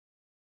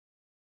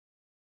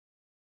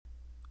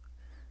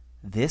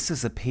This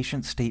is the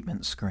patient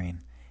statement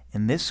screen.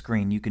 In this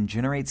screen, you can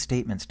generate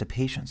statements to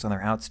patients on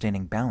their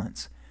outstanding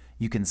balance.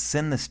 You can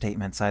send the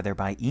statements either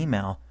by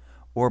email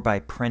or by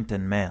print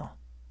and mail.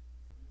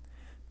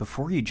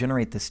 Before you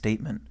generate the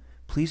statement,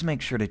 please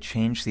make sure to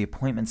change the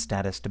appointment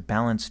status to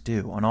balance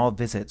due on all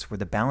visits where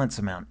the balance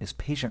amount is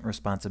patient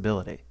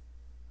responsibility.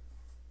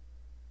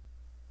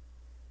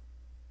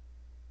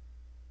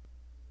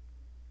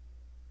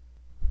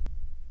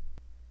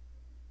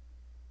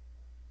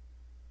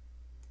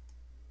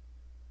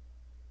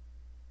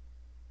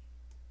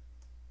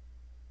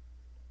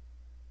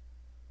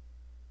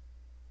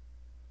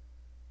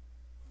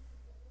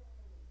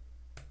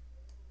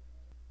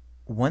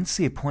 Once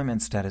the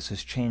appointment status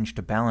is changed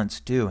to balance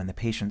due in the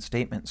patient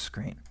statement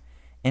screen,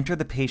 enter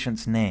the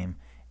patient's name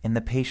in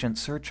the patient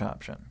search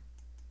option.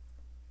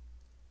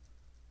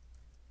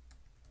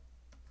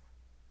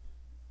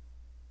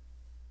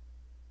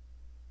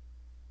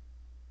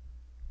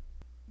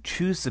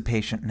 Choose the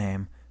patient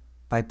name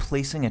by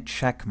placing a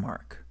check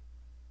mark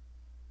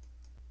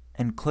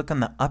and click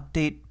on the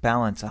Update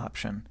Balance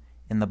option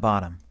in the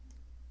bottom.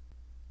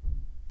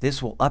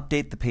 This will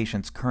update the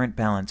patient's current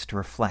balance to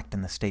reflect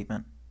in the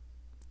statement.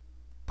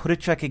 Put a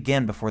check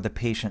again before the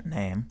patient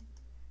name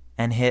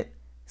and hit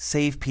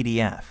Save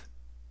PDF.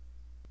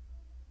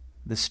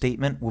 The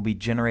statement will be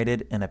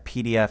generated in a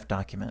PDF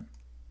document.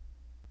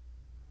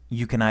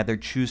 You can either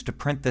choose to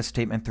print this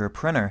statement through a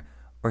printer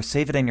or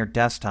save it in your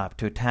desktop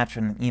to attach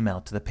in an email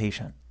to the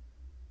patient.